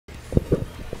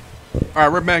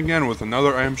Alright, we're back again with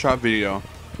another item shop video.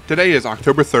 Today is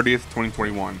October 30th,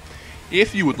 2021.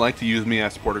 If you would like to use me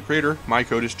as supporter creator, my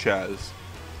code is Chaz.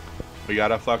 We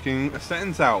got a fucking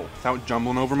sentence out without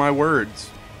jumbling over my words.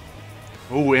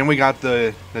 Oh, and we got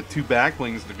the two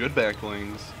Backblings, the good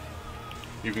Backblings.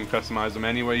 You can customize them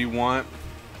any way you want.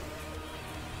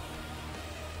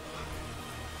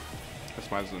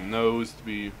 Customize the nose to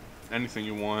be anything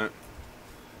you want.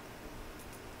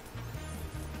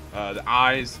 The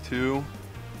eyes too.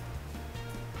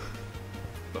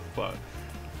 The fuck.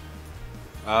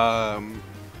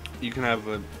 You can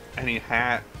have any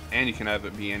hat, and you can have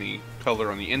it be any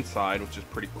color on the inside, which is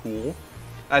pretty cool.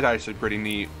 That's actually pretty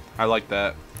neat. I like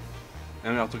that.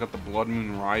 And we also got the Blood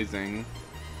Moon Rising.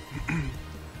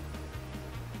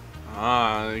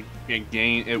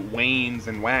 It wanes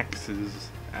and waxes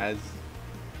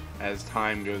as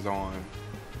time goes on.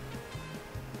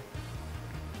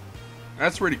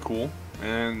 That's pretty cool.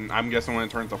 And I'm guessing when it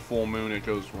turns to full moon, it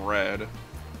goes red.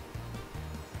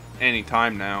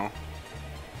 Anytime now.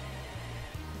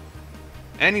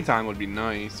 Anytime would be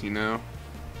nice, you know?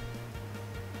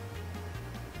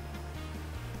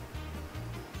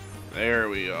 There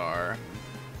we are.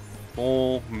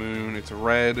 Full moon, it's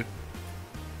red. And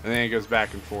then it goes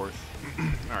back and forth.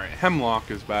 Alright,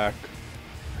 Hemlock is back.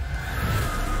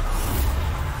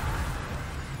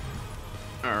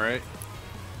 Alright.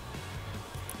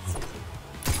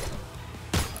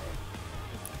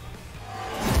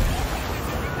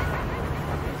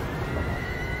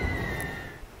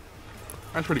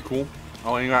 That's pretty cool.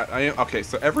 Oh, and you got okay.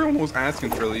 So everyone was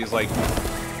asking for these like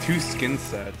 2 skin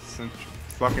sets, and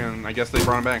fucking I guess they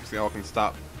brought them back so y'all can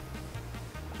stop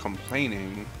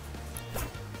complaining.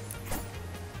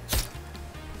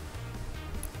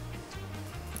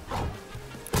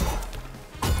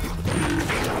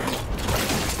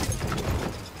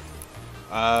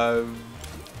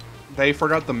 They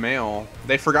forgot the mail.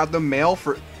 They forgot the mail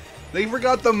for. They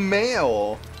forgot the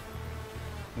mail.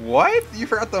 What? You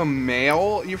forgot the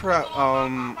mail? You forgot,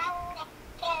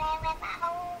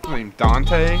 what's his name,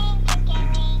 Dante? What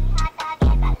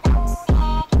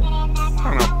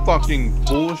kind of fucking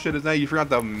bullshit is that? You forgot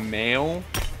the mail?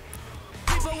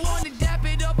 People want to dap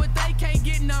it up, but they can't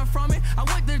get none from it. I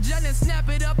went to jail and snap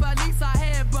it up, at least I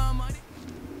had bum money.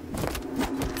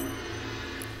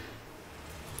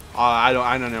 I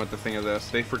don't know what to think of this.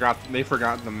 They forgot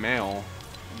the mail.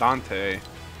 Dante.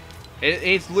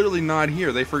 It's literally not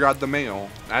here. They forgot the mail.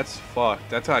 That's fucked.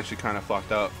 That's actually kind of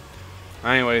fucked up.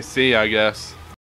 Anyway, see ya, I guess.